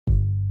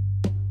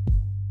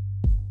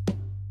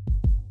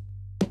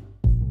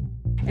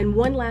And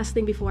one last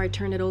thing before I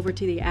turn it over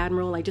to the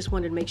Admiral, I just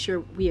wanted to make sure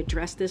we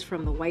address this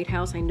from the White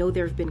House. I know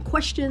there have been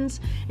questions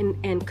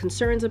and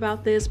concerns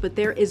about this, but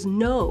there is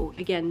no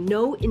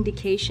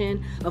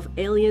indication of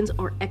aliens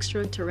or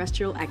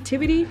extraterrestrial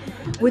activity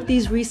with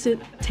these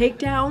recent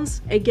takedowns.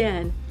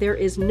 Again, there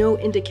is no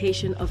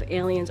indication of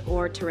aliens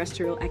or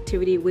terrestrial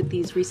activity with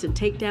these recent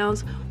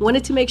takedowns.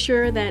 Wanted to make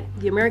sure that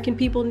the American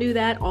people knew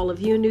that, all of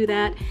you knew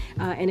that,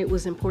 and it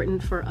was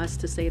important for us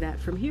to say that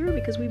from here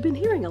because we've been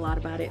hearing a lot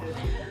about it.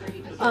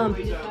 I'm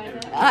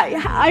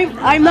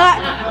not.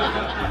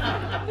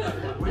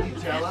 Would you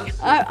tell us?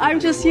 I'm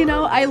just,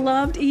 I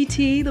loved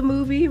E.T. the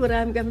movie, but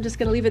I'm just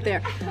going to leave it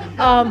there.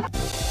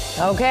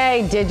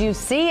 Okay, did you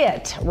see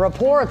it?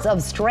 Reports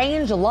of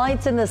strange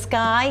lights in the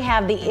sky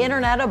have the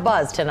internet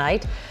abuzz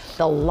tonight.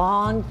 The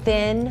long,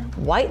 thin,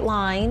 white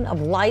line of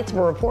lights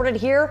were reported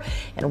here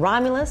in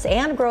Romulus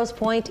and Grosse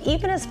Pointe,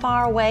 even as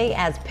far away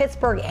as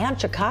Pittsburgh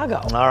and Chicago.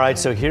 All right,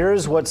 so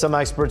here's what some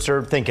experts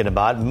are thinking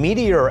about.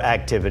 Meteor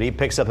activity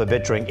picks up a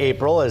bit during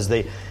April as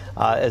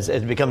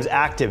it becomes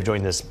active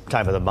during this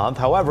time of the month.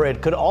 However,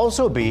 it could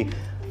also be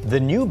the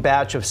new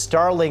batch of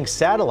Starlink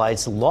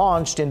satellites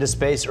launched into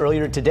space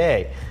earlier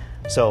today.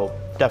 So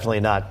definitely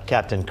not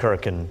Captain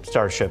Kirk and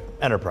Starship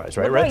Enterprise,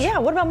 right, Rich? Yeah,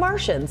 what about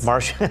Martians?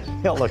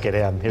 Look at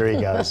him. Here he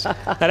goes. Now,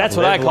 that's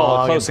what I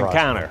call a close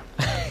encounter.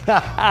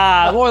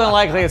 More than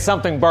likely, it's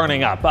something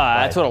burning up.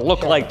 That's what it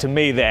looked like to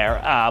me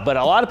there. But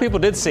a lot of people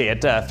did see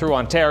it through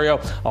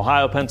Ontario,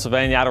 Ohio,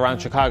 Pennsylvania, out around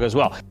Chicago as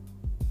well.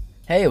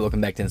 Hey,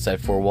 welcome back to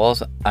Inside Four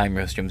Walls. I'm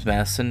your host, James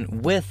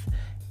Madison, with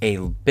a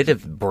bit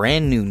of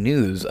brand new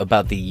news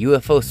about the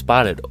UFO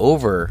spotted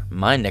over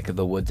my neck of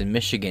the woods in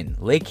Michigan,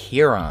 Lake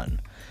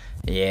Huron.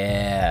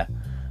 Yeah,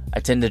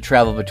 I tend to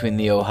travel between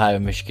the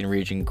Ohio-Michigan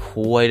region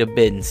quite a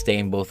bit and stay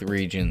in both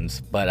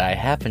regions, but I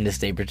happen to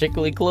stay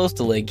particularly close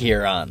to Lake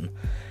Huron,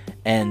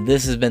 and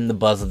this has been the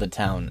buzz of the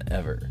town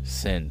ever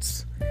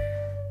since.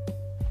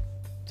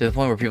 To the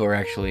point where people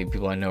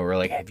I know are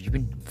like, have you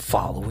been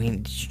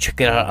following? Did you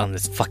check it out on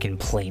this fucking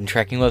plane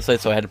tracking website?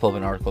 So I had to pull up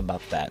an article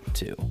about that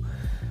too.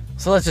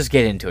 So let's just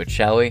get into it,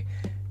 shall we?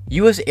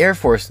 U.S. Air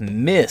Force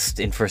missed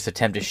in first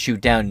attempt to shoot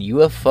down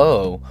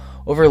UFO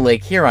over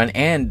Lake Huron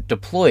and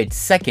deployed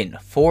second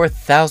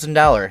 $4,000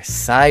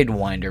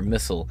 Sidewinder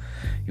missile.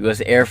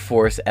 U.S. Air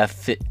Force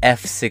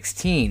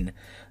F-16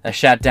 that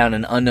shot down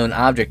an unknown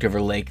object over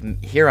Lake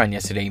Huron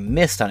yesterday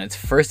missed on its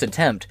first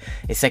attempt.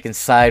 A second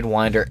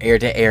Sidewinder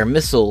air-to-air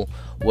missile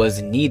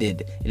was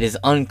needed. It is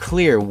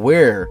unclear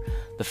where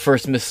the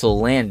first missile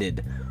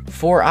landed.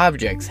 4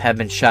 objects have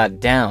been shot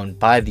down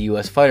by the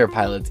U.S. fighter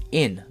pilots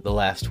in the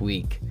last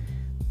week.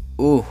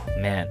 Ooh,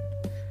 man.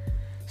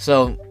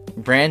 So,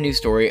 brand new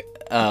story.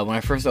 When I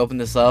first opened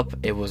this up,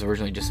 it was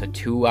originally just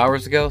 2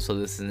 hours ago, so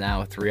this is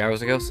now 3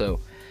 hours ago, so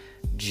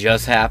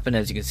just happened.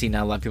 As you can see,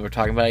 not a lot of people are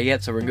talking about it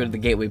yet, so we're going to go to the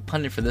Gateway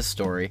Pundit for this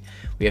story.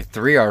 We have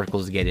 3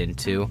 articles to get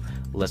into.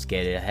 Let's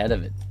get ahead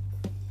of it.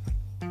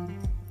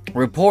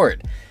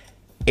 Report.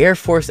 Air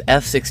Force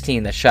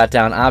F-16 that shot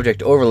down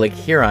object over Lake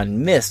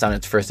Huron missed on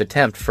its first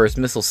attempt. First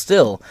missile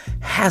still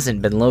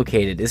hasn't been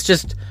located. It's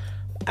just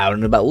out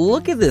and about.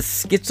 Look at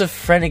this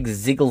schizophrenic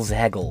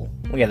ziggle-zaggle.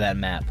 Look at that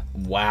map.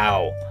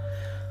 Wow.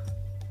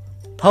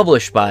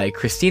 Published by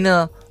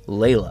Christina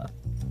Layla,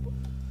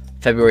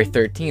 February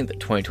 13th,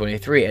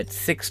 2023 at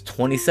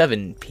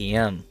 6:27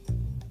 p.m.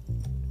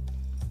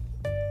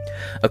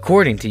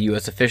 According to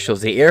U.S. officials,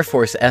 the Air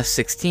Force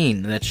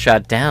F-16 that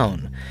shot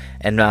down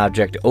an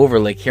object over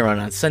Lake Huron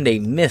on Sunday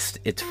missed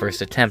its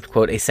first attempt.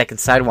 Quote, a second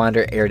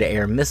Sidewinder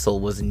air-to-air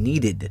missile was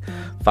needed.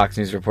 Fox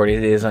News reported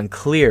it is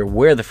unclear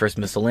where the first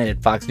missile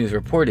landed. Fox News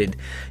reported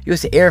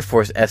U.S. Air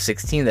Force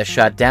F-16 that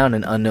shot down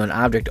an unknown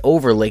object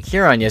over Lake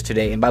Huron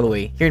yesterday. And by the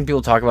way, hearing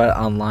people talk about it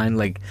online,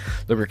 like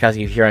Luke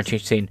Rakowski of Huron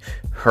changed saying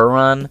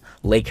Huron,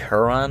 Lake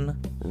Huron,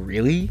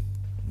 really?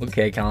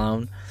 Okay,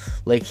 calm.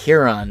 Lake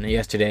Huron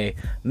yesterday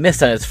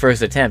missed on its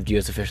first attempt,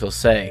 U.S. officials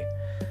say.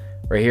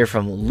 Right here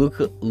from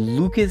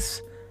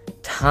Lucas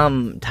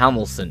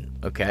Tomlinson.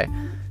 Okay.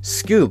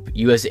 Scoop.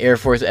 U.S. Air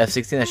Force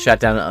F-16 that shot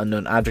down an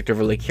unknown object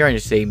over Lake Huron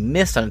yesterday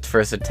missed on its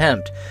first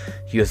attempt.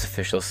 U.S.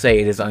 officials say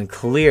it is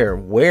unclear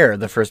where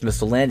the first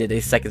missile landed.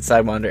 A second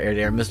Sidewinder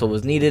air-to-air missile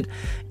was needed.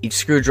 Each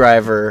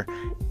screwdriver,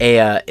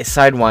 a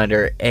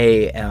Sidewinder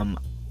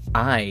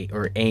AMI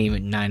or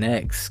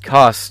AIM-9X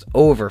cost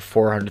over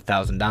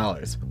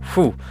 $400,000.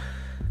 Whew.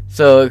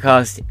 So it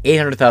cost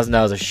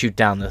 $800,000 to shoot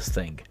down this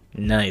thing.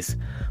 Nice.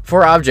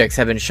 4 objects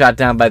have been shot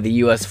down by the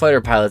U.S.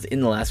 fighter pilots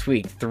in the last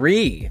week.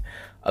 3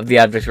 of the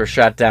objects were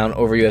shot down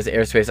over U.S.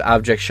 airspace.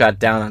 Object shot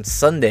down on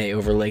Sunday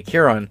over Lake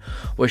Huron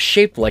was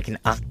shaped like an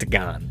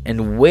octagon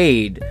and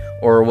weighed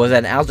or was at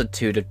an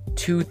altitude of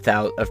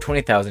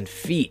 20,000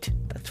 feet.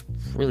 That's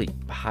really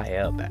high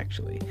up,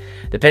 actually.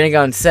 The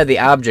Pentagon said the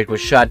object was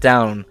shot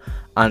down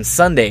on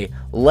Sunday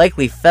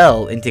likely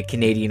fell into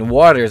Canadian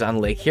waters on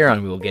Lake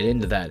Huron. We will get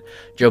into that.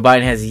 Joe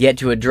Biden has yet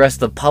to address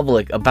the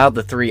public about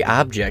the 3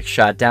 objects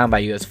shot down by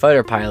U.S.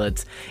 fighter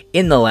pilots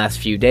in the last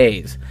few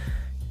days.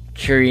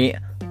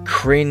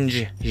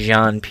 Cringe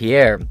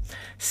Jean-Pierre,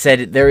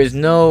 said there is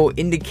no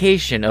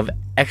indication of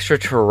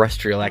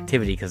extraterrestrial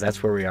activity, because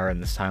that's where we are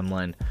in this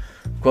timeline.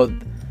 Quote,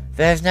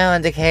 "There's no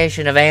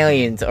indication of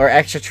aliens or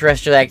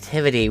extraterrestrial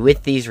activity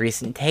with these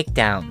recent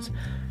takedowns,"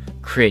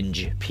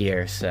 Cringe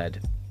Pierre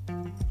said.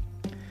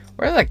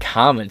 What are the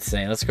comments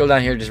saying? Let's go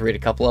down here and just read a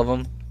couple of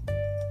them.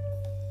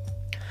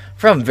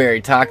 From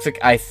Very Toxic,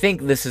 "I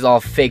think this is all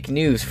fake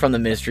news from the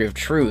Ministry of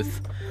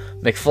Truth."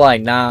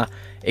 McFly, "Nah,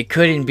 it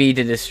couldn't be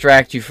to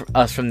distract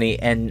us from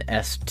the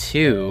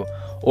NS2,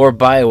 or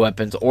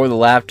bioweapons, or the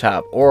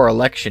laptop, or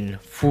election,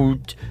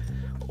 food,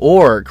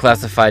 or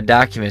classified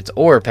documents,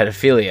 or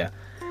pedophilia."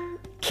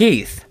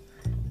 Keith,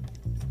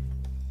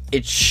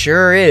 "It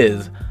sure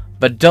is,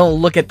 but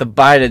don't look at the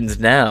Bidens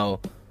now.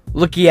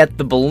 Looky at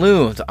the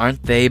balloons,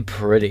 aren't they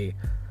pretty?"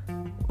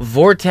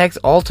 Vortex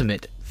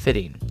Ultimate,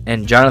 fitting.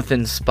 And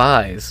Jonathan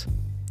Spies,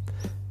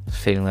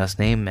 fitting last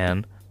name,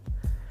 man.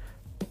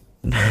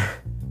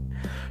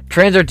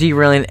 "Trains are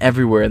derailing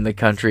everywhere in the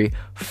country.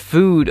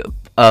 Food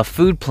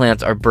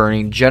plants are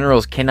burning.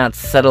 Generals cannot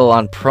settle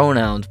on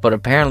pronouns, but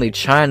apparently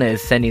China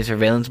is sending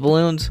surveillance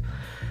balloons.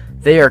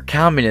 They are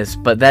communists,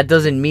 but that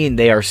doesn't mean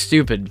they are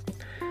stupid.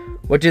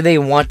 What do they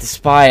want to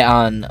spy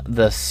on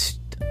the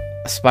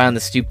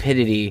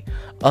stupidity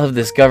of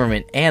this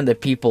government and the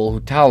people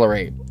who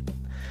tolerate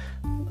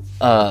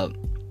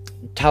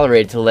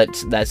to let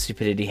that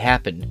stupidity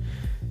happen?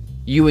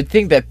 You would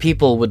think that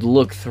people would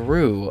look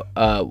through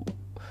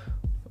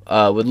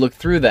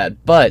that,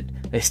 but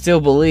they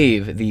still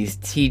believe these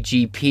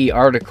TGP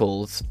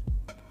articles,"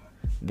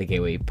 the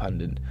Gateway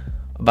Pundit,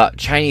 "about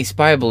Chinese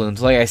spy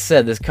balloons. Like I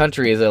said, this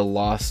country is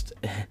lost,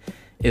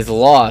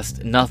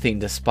 nothing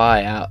to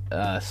spy out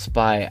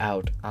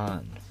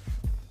on."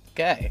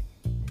 Okay.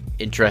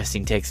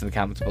 Interesting takes in the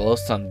comments below.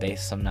 Some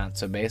based, some not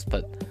so based,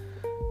 but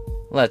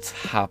let's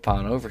hop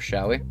on over,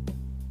 shall we?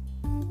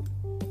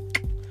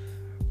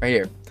 Right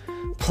here.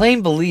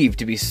 "Plane believed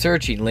to be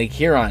searching Lake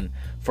Huron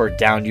for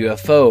downed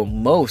UFO,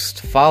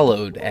 most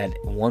followed at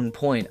one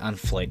point on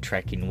flight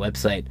tracking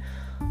website.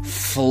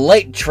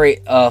 Flight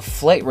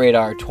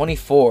Radar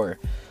 24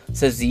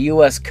 says the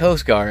U.S.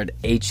 Coast Guard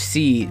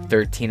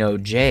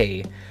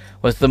HC-130J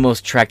was the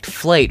most tracked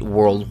flight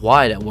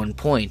worldwide at one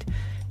point.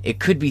 It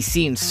could be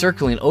seen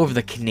circling over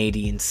the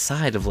Canadian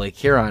side of Lake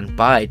Huron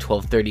by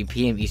 12:30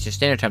 p.m. Eastern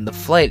Standard Time. The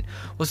flight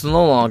was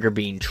no longer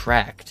being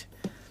tracked."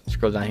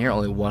 Scroll down here,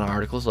 only one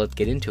article, so let's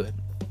get into it.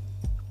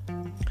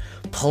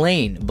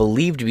 "Plane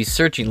believed to be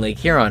searching Lake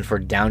Huron for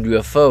downed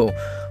UFO,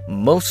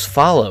 most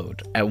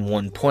followed at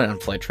one point on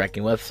flight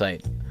tracking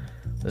website."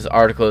 This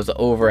article is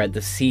over at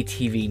the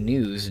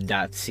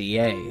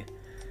ctvnews.ca.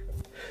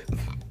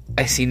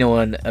 I see no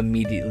one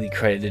immediately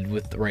credited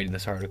with writing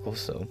this article,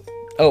 so...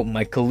 Oh,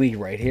 my colleague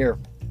right here.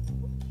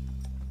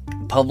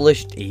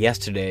 Published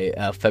yesterday,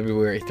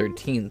 February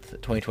 13th,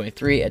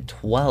 2023 at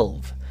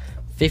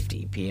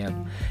 12:50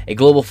 p.m. A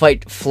global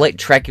flight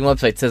tracking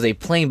website says a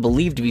plane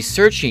believed to be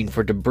searching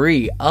for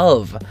debris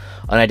of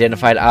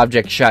unidentified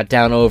object shot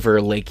down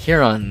over Lake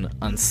Huron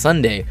on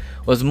Sunday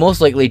was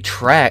most likely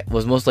tracked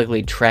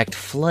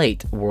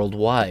flight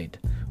worldwide,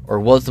 or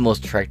was the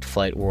most tracked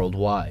flight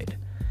worldwide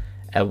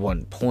at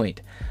one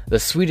point. The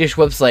Swedish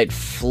website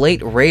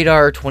Flight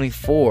Radar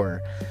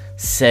 24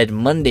 said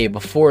Monday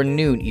before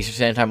noon Eastern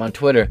Standard Time on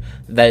Twitter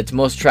that its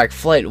most tracked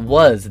flight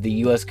was the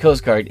U.S.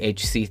 Coast Guard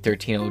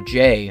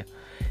HC-130J,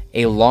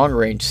 a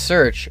long-range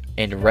search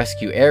and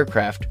rescue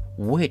aircraft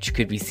which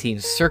could be seen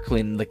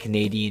circling the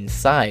Canadian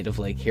side of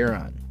Lake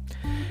Huron.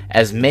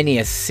 As many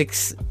as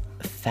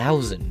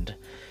 6,000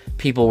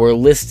 people were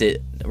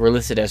listed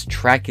as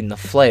tracking the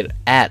flight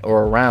at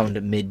or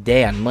around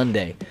midday on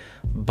Monday.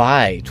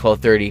 By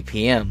 12:30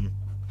 p.m.,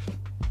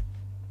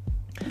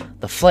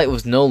 the flight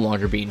was no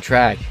longer being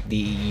tracked. The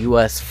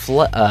U.S.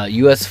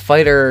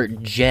 fighter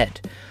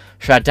jet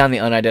shot down the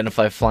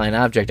unidentified flying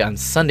object on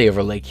Sunday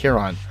over Lake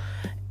Huron,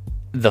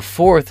 the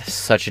fourth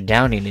such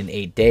downing in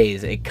 8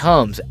 days. It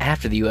comes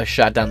after the U.S.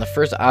 shot down the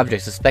first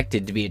object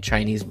suspected to be a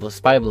Chinese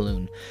spy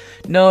balloon.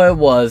 No, it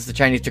was. The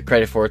Chinese took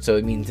credit for it, so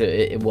it means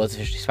it was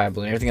a spy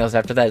balloon. Everything else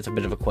after that is a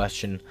bit of a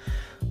question.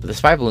 But the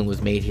spy balloon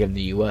was made here in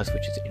the U.S.,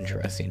 which is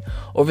interesting.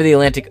 Over the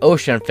Atlantic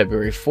Ocean on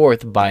February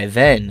 4th, by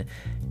then,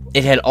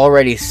 it had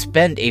already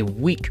spent a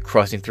week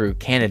crossing through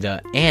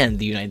Canada and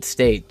the United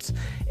States.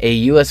 A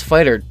U.S.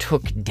 fighter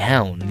took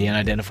down the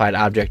unidentified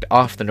object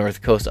off the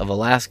north coast of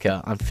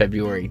Alaska on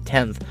February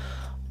 10th,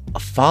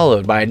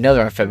 followed by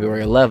another on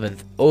February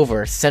 11th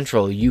over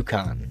central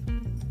Yukon.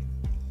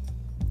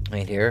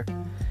 Right here,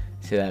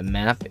 see that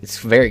map? It's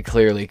very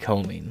clearly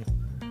combing.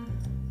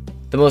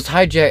 The most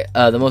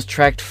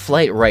tracked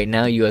flight right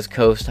now, U.S.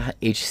 coast,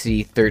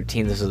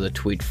 HC-13. This is a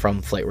tweet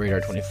from Flight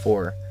Radar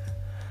 24.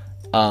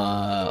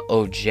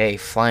 OJ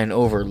flying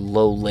over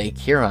low Lake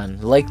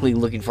Huron, likely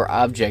looking for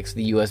objects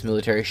the U.S.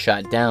 military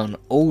shot down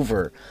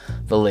over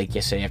the lake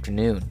yesterday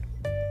afternoon.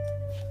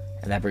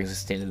 And that brings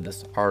us to the end of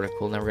this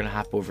article. Now we're going to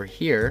hop over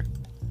here.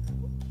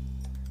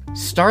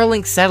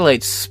 Starlink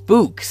satellites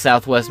spook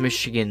Southwest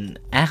Michigan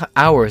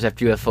hours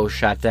after UFO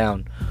shot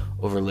down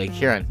over Lake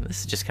Huron.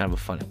 This is just kind of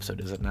a fun episode,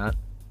 is it not?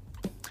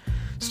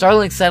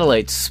 Starlink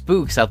satellites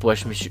spook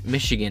southwest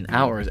Michigan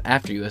hours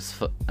after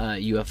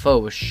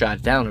UFO was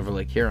shot down over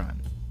Lake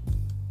Huron.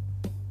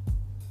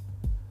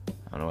 I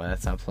don't know why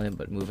that's not playing,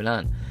 but moving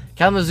on.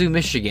 Kalamazoo,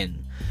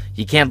 Michigan.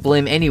 You can't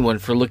blame anyone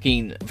for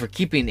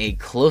keeping a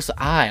close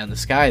eye on the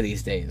sky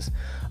these days.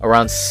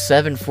 Around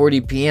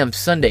 7:40 p.m.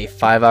 Sunday,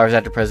 5 hours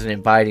after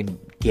President Biden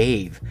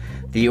gave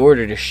the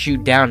order to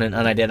shoot down an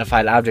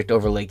unidentified object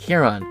over Lake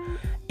Huron,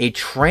 a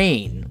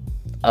train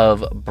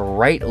of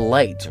bright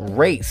lights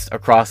raced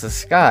across the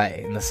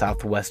sky in the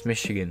southwest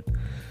Michigan.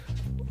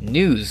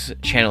 News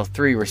Channel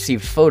 3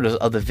 received photos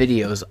of the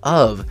videos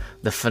of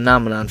the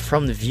phenomenon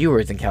from the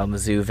viewers in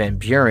Kalamazoo, Van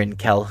Buren,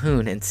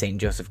 Calhoun, and St.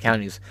 Joseph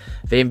counties.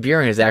 Van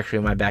Buren is actually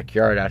in my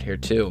backyard out here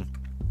too.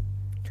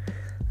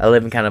 I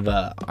live in kind of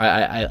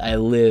I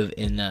live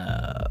in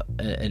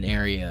an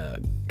area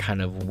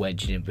kind of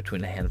wedged in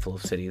between a handful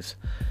of cities.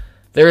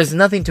 There is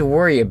nothing to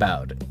worry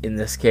about in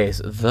this case,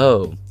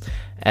 though,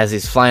 as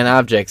these flying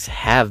objects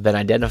have been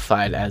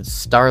identified as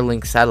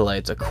Starlink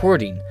satellites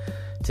according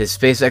to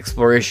space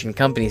exploration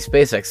company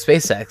SpaceX.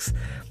 SpaceX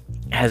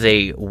has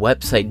a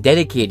website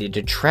dedicated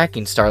to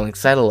tracking Starlink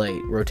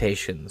satellite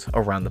rotations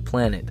around the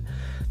planet.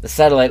 The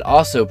satellite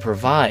also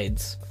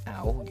provides...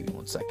 give me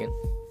 1 second.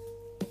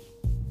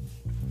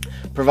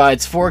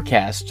 Provides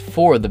forecasts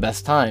for the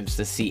best times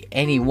to see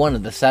any one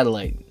of the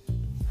satellite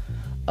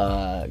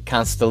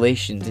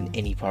constellations in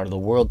any part of the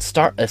world.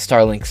 A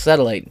Starlink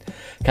satellite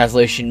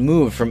constellation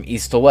moved from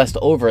east to west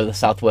over the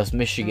southwest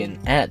Michigan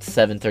at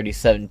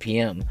 7:37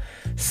 p.m.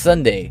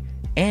 Sunday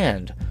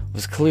and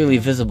was clearly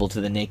visible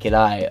to the naked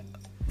eye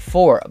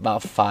for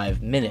about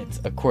 5 minutes,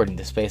 according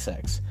to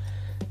SpaceX.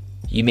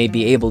 You may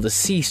be able to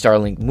see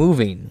Starlink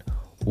moving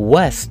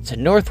west to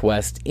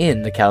northwest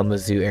in the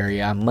Kalamazoo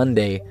area on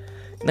Monday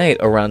night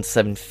around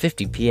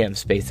 7:50 p.m.,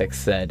 SpaceX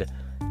said.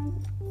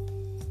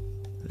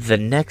 The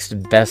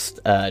next best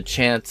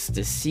chance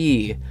to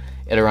see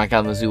it around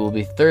Kalamazoo will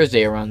be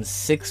Thursday around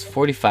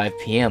 6:45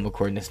 p.m.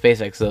 according to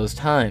SpaceX. Those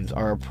times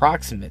are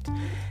approximate,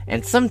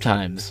 and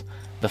sometimes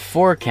the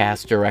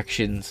forecast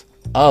directions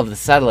of the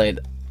satellite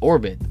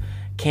orbit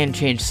can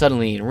change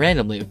suddenly and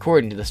randomly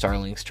according to the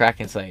Starlink's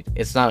tracking site.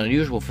 It's not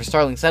unusual for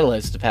Starlink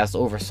satellites to pass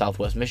over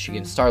southwest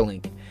Michigan.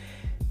 Starlink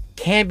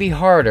can be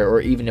harder or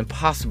even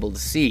impossible to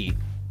see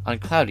on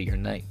cloudier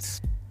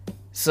nights.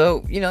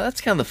 So, that's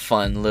kind of the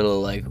fun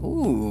little,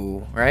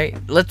 ooh, right?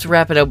 Let's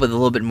wrap it up with a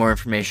little bit more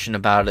information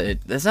about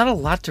it. There's not a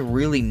lot to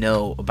really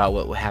know about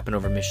what happened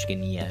over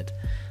Michigan yet.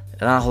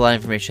 Not a whole lot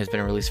of information has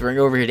been released. We're going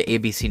to go over here to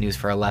ABC News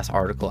for our last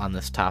article on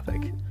this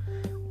topic.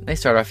 They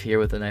start off here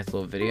with a nice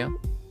little video.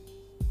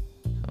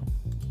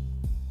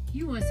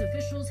 U.S.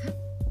 officials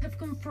have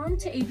confirmed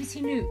to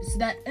ABC News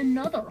that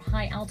another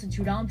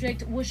high-altitude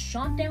object was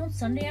shot down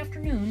Sunday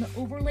afternoon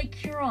over Lake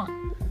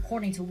Huron.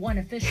 According to one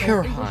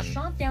official, it was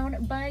shot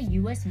down by a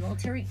U.S.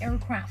 military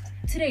aircraft.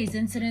 Today's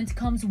incident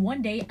comes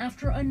one day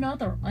after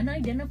another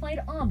unidentified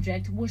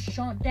object was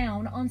shot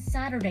down on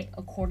Saturday,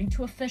 according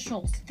to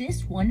officials.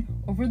 This one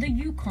over the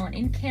Yukon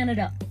in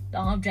Canada. The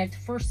object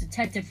first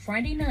detected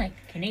Friday night,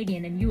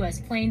 Canadian and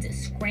U.S. planes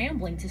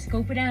scrambling to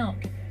scope it out.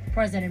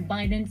 President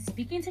Biden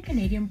speaking to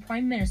Canadian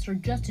Prime Minister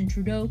Justin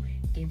Trudeau,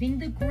 giving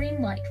the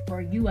green light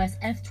for a U.S.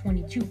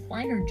 F-22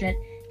 fighter jet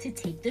to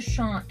take the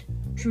shot.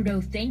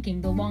 Trudeau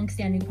thanking the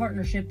long-standing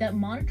partnership that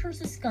monitors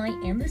the sky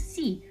and the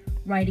sea,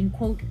 writing,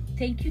 quote,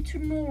 "Thank you to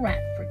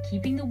NORAD for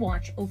keeping the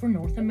watch over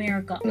North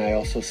America." And I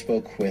also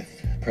spoke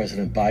with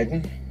President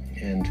Biden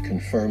and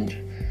confirmed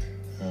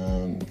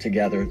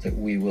together that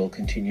we will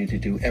continue to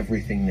do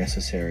everything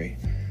necessary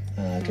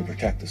to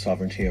protect the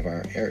sovereignty of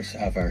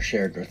our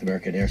shared North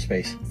American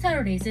airspace.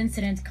 Saturday's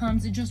incident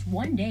comes just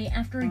one day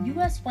after a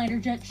U.S. fighter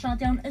jet shot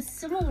down a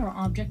similar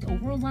object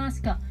over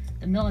Alaska.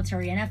 The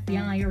military and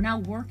FBI are now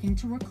working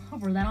to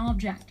recover that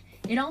object.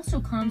 It also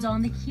comes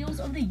on the heels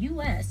of the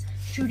U.S.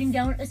 shooting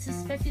down a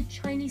suspected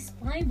Chinese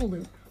spy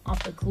balloon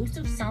off the coast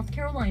of South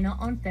Carolina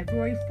on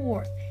February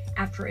 4th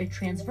after it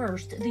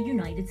transversed the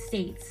United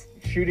States.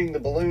 Shooting the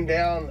balloon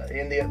down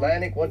in the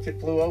Atlantic once it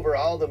flew over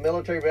all the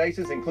military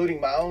bases, including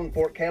my own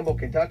Fort Campbell,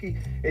 Kentucky.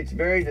 It's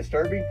very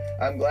disturbing.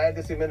 I'm glad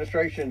this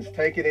administration's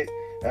taking it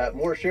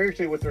more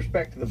seriously with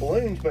respect to the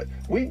balloons, but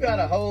we've got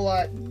a whole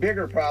lot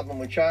bigger problem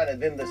with China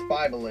than the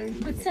spy balloon.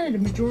 But Senate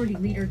Majority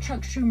Leader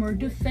Chuck Schumer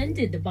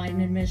defended the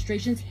Biden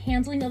administration's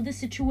handling of the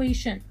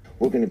situation.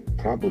 We're going to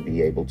probably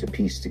be able to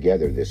piece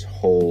together this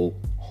whole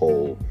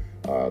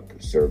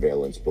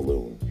surveillance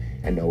balloon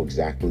and know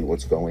exactly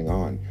what's going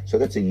on. So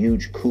that's a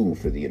huge coup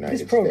for the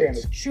United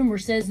States.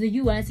 Schumer says the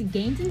U.S.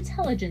 gained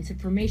intelligence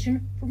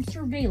information from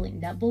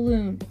surveilling that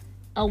balloon.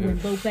 Elwin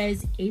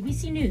Lopez,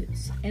 ABC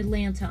News,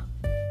 Atlanta.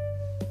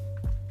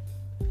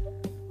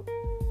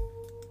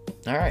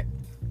 All right.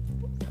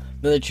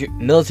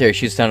 Military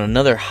shoots down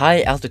another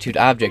high-altitude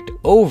object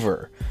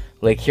over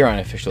Lake Huron,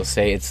 officials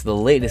say. It's the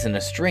latest in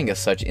a string of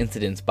such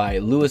incidents by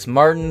Louis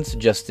Martins,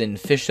 Justin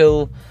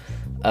Fischel,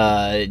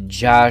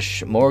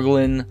 Josh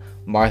Morgulin,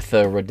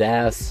 Martha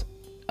Rodas,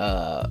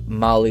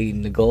 Molly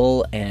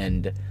Nagul,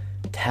 and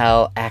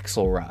Tal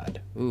Axelrod.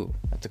 Ooh,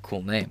 that's a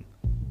cool name.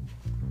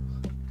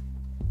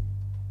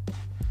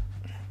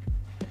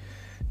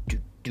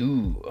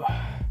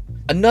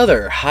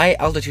 Another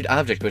high-altitude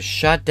object was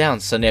shot down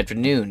Sunday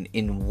afternoon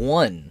in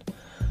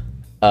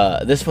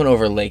this one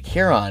over Lake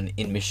Huron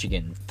in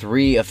Michigan.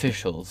 3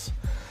 officials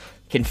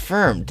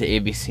confirmed to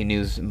ABC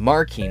News,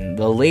 marking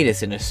the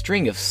latest in a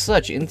string of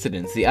such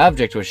incidents. The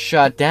object was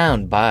shot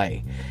down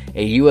by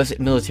a U.S.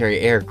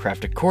 military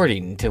aircraft,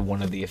 according to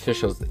one of the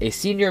officials. A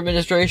senior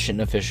administration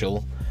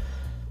official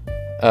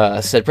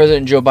said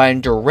President Joe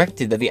Biden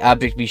directed that the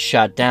object be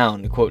shot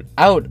down, quote,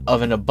 out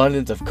of an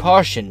abundance of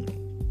caution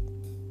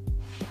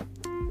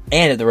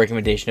and at the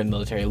recommendation of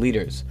military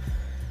leaders.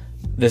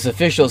 This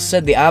official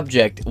said the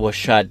object was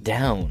shot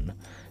down,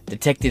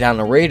 detected on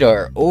the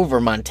radar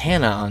over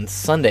Montana on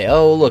Sunday.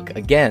 Oh, look,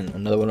 again,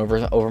 another one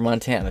over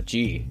Montana.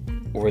 Gee,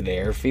 where the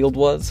airfield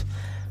was.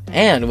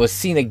 And was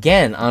seen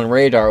again on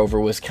radar over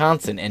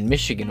Wisconsin and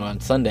Michigan on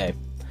Sunday.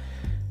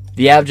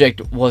 The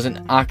object was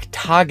an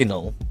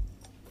octagonal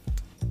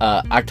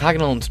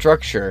in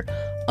structure,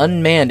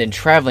 unmanned and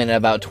traveling at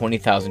about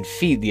 20,000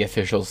 feet, the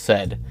officials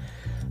said.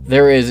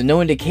 There is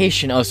no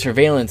indication of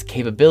surveillance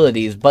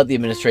capabilities, but the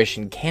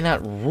administration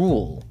cannot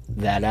rule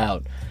that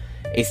out.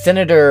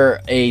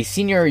 A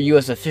senior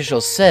U.S.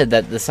 official said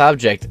that this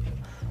object,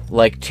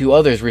 like 2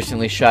 others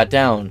recently shot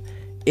down,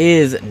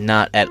 is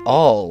not at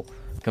all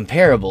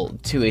comparable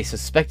to a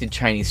suspected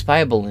Chinese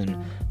spy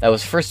balloon that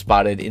was first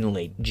spotted in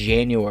late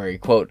January.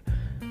 Quote,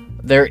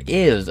 there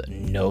is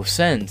no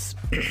sense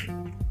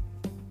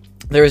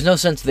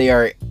they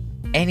are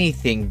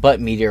anything but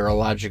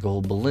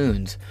meteorological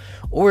balloons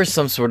or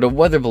some sort of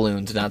weather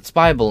balloons, not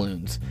spy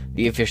balloons,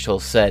 the official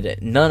said.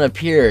 None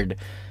appeared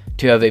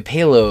to have a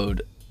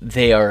payload.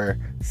 They are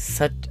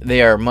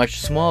much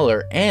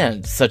smaller,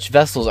 and such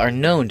vessels are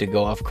known to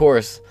go off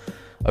course,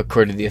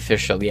 according to the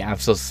official. Yeah, I'm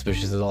so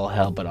suspicious as all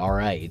hell, but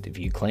alright, if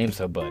you claim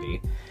so, buddy.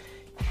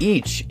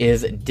 Each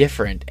is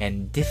different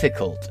and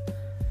difficult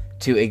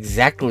to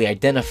exactly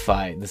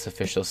identify, this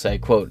official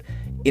said. Quote,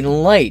 in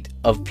light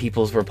of the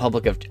People's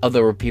Republic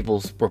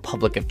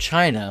of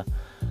China,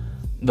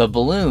 the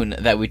balloon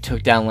that we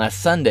took down last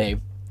Sunday,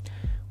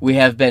 we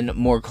have been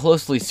more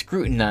closely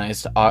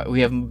scrutinizing our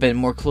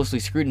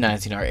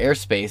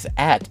airspace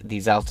at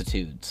these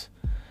altitudes,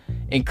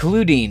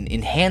 including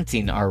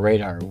enhancing our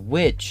radar,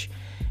 which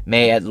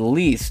may at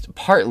least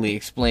partly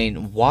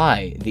explain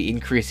why the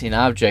increase in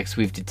objects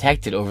we've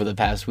detected over the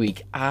past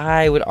week.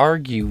 I would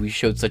argue we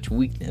showed such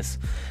weakness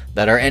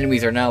that our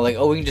enemies are now like,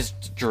 oh, we can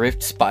just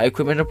drift spy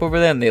equipment up over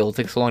them. They'll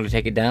take so long to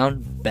take it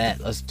down. Bet,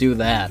 let's do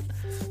that.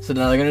 So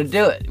now they're going to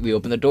do it. We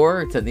open the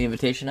door, send the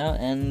invitation out,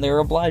 and they're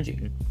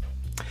obliging.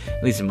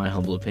 At least in my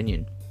humble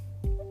opinion.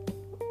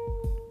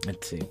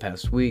 Let's see,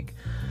 past week.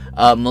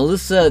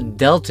 Melissa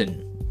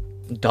Dalton,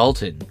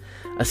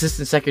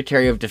 Assistant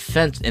Secretary of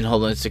Defense and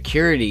Homeland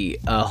Security,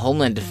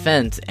 Homeland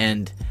Defense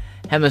and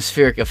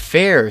Hemispheric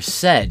Affairs,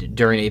 said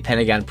during a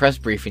Pentagon press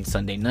briefing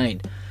Sunday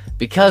night,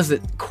 because,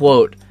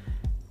 quote,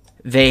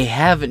 they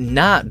have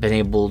not been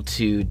able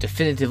to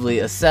definitively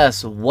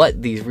assess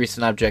what these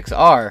recent objects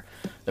are,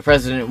 the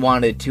president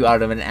wanted to,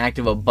 out of an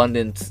active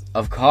abundance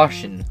of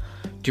caution,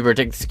 to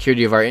protect the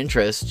security of our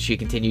interests. She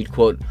continued,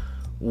 quote,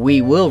 we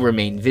will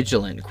remain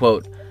vigilant,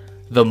 quote,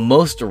 the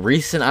most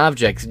recent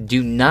objects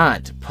do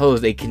not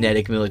pose a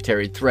kinetic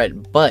military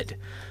threat, but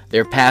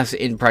their pass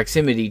in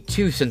proximity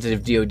to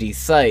sensitive DoD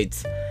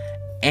sites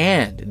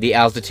and the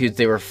altitudes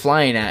they were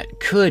flying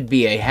at could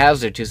be a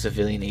hazard to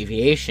civilian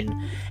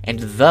aviation and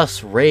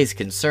thus raise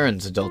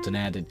concerns, Dalton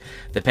added.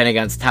 The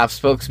Pentagon's top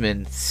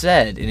spokesman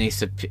said in a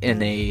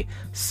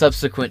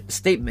subsequent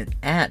statement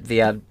that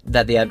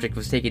the object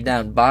was taken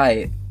down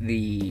by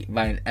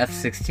an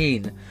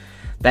F-16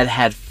 that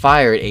had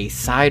fired a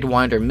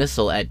Sidewinder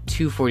missile at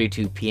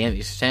 2:42 p.m.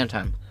 Eastern Standard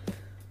Time.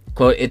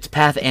 Quote, its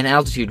path and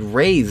altitude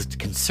raised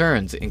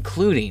concerns,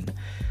 including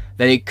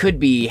that it could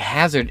be a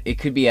hazard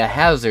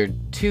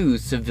to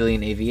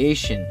civilian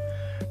aviation,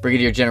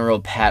 Brigadier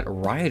General Pat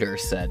Ryder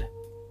said.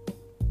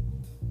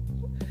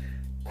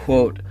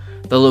 Quote,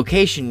 the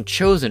location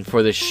chosen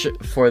for the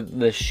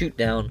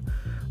shootdown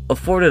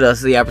afforded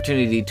us the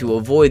opportunity to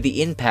avoid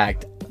the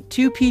impact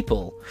to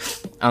people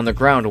on the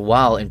ground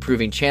while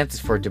improving chances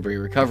for debris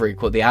recovery.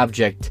 Quote, the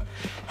object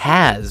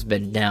has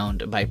been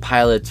downed by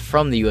pilots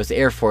from the U.S.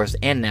 Air Force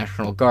and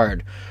National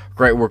Guard.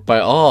 Great work by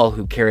all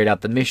who carried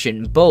out the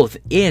mission, both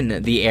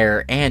in the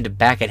air and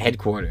back at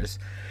headquarters.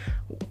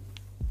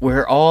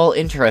 We're all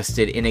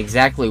interested in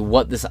exactly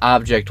what this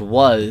object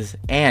was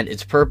and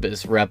its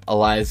purpose, Rep.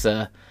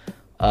 Eliza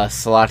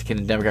Slotkin,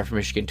 a Democrat from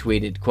Michigan,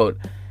 tweeted, quote,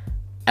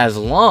 as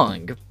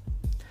long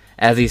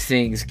as these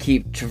things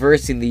keep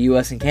traversing the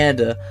U.S. and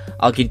Canada,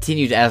 I'll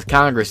continue to ask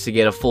Congress to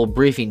get a full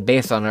briefing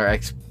based on our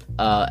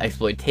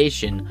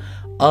exploitation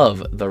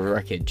of the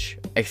wreckage.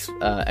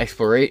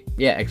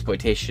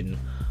 Exploitation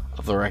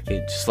of the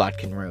wreckage,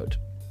 Slotkin wrote.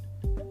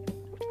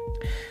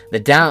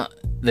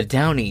 The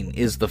downing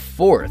is the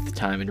 4th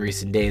time in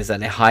recent days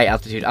that a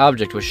high-altitude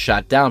object was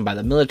shot down by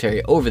the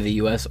military over the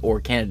U.S.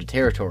 or Canada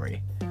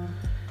territory.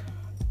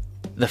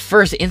 The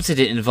first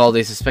incident involved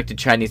a suspected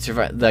Chinese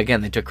survivor.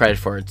 Again, they took credit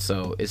for it,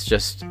 so it's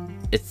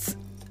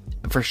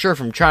for sure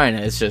from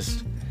China. It's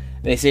just,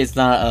 they say it's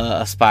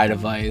not a spy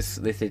device.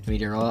 They say it's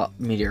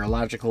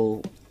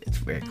meteorological. It's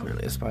very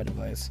clearly a spy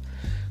device.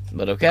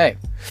 But okay.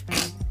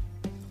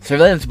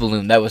 Surveillance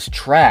balloon that was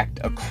tracked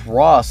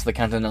across the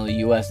continental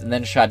U.S. and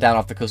then shot down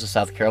off the coast of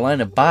South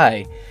Carolina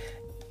by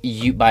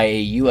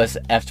a U.S.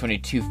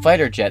 F-22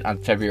 fighter jet on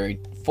February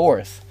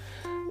 4th.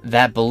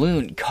 That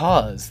balloon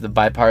caused the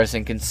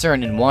bipartisan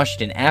concern in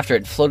Washington after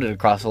it floated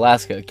across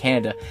Alaska,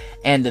 Canada,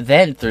 and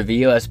then through the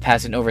U.S.,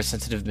 passing over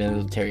sensitive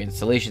military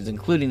installations,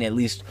 including at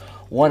least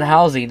one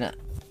housing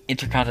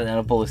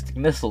intercontinental ballistic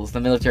missiles. The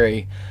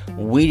military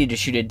waited to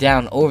shoot it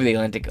down over the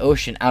Atlantic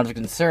Ocean out of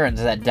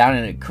concerns that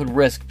downing it could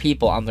risk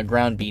people on the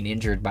ground being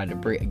injured by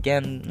debris.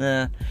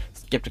 Again,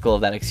 skeptical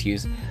of that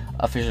excuse.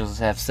 Officials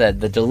have said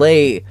the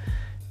delay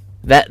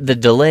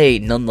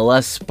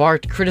nonetheless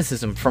sparked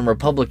criticism from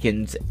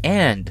Republicans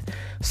and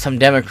some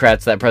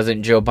Democrats that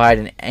President Joe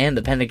Biden and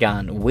the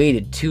Pentagon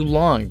waited too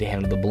long to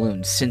handle the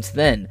balloon. Since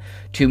then,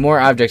 2 more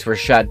objects were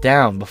shot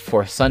down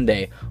before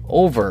Sunday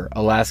over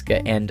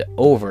Alaska and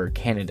over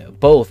Canada,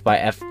 both by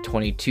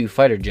F-22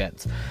 fighter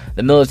jets.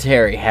 The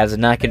military has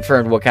not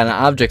confirmed what kind of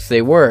objects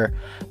they were,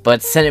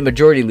 but Senate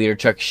Majority Leader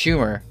Chuck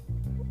Schumer,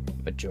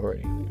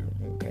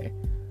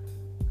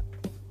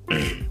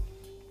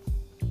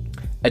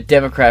 a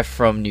Democrat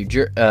from New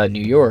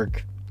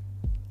York,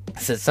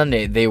 said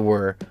Sunday they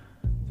were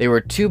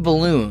 2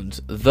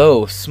 balloons,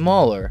 though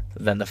smaller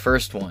than the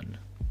first one.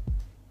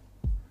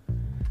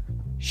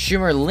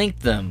 Schumer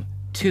linked them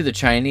to the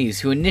Chinese,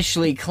 who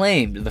initially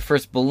claimed the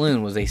first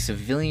balloon was a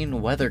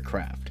civilian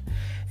weathercraft.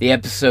 The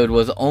episode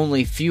was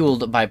only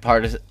fueled by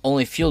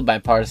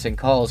partisan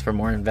calls for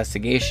more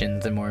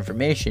investigations and more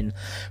information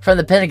from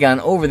the Pentagon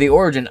over the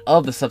origin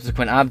of the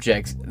subsequent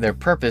objects, their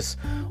purpose,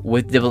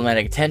 with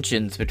diplomatic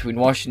tensions between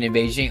Washington and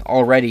Beijing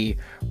already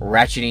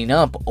ratcheting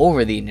up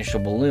over the initial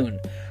balloon.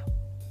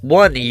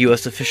 One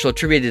U.S. official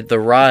attributed the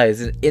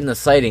rise in the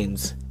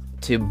sightings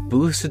to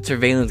boosted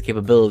surveillance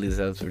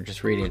capabilities, as we're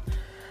just reading,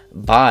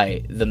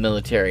 by the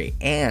military,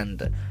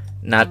 and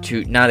not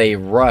a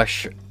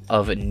rush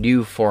of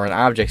new foreign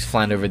objects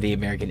flying over the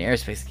American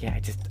airspace.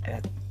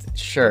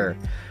 Sure.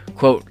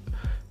 Quote,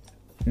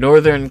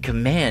 Northern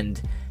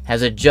Command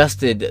has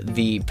adjusted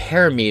the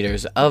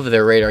parameters of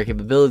their radar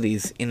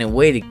capabilities in a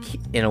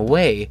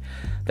way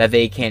that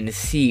they can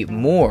see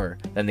more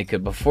than they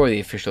could before, the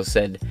official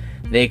said.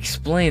 They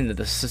explained that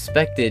the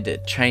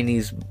suspected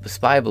Chinese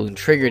spy balloon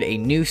triggered a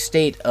new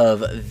state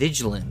of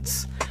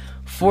vigilance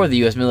for the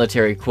U.S.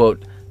 military.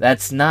 Quote,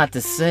 that's not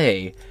to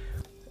say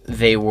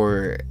they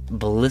were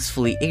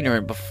blissfully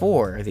ignorant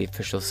before, the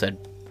official said.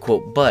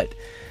 Quote, but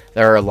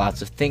there are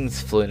lots of things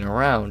floating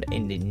around,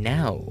 and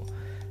now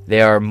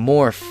they are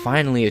more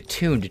finely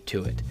attuned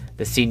to it.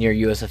 The senior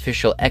U.S.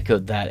 official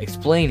echoed that,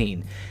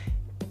 explaining,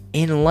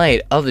 in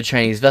light of the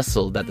Chinese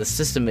vessel, that the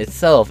system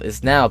itself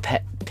is now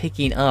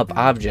picking up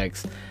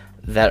objects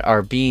that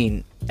are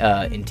being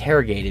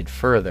interrogated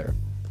further.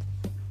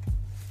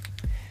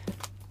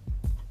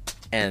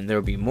 And there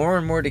will be more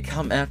and more to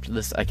come after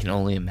this, I can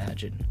only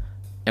imagine.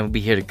 And we'll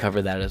be here to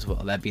cover that as well.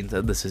 That being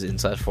said, this is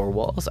Inside 4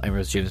 Walls. I'm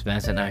Rose James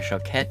Madison, and I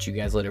shall catch you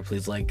guys later.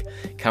 Please like,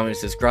 comment, and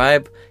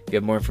subscribe. If you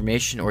have more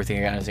information or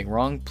think I got anything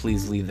wrong,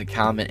 please leave the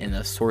comment in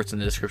the source in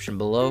the description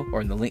below,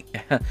 or in the link,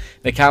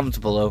 the comments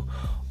below.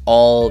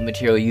 All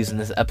material used in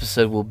this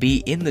episode will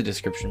be in the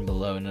description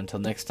below. And until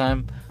next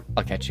time,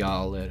 I'll catch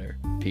y'all later.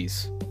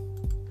 Peace.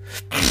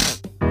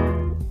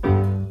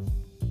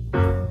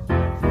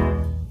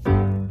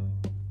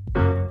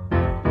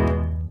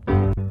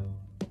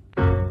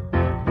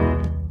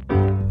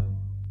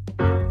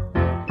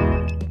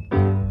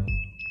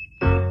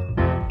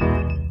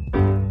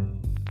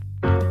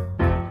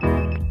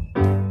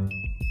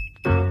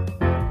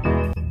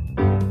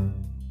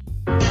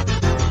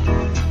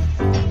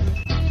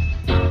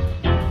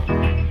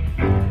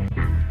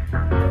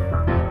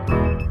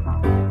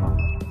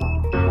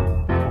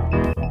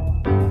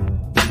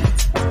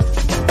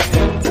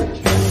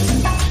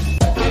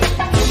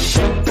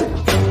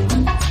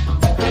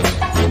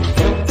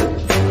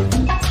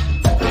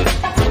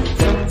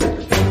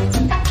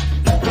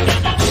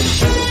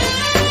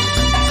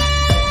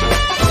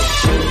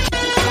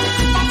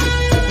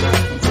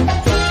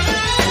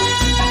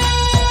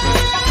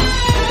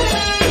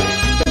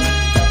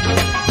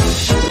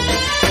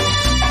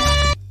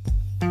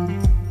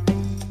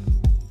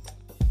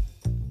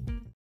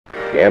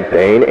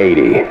 Campaign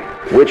 80.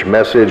 Which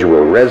message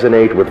will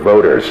resonate with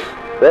voters?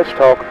 Let's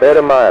talk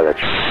better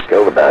mileage.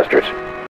 Go the bastards.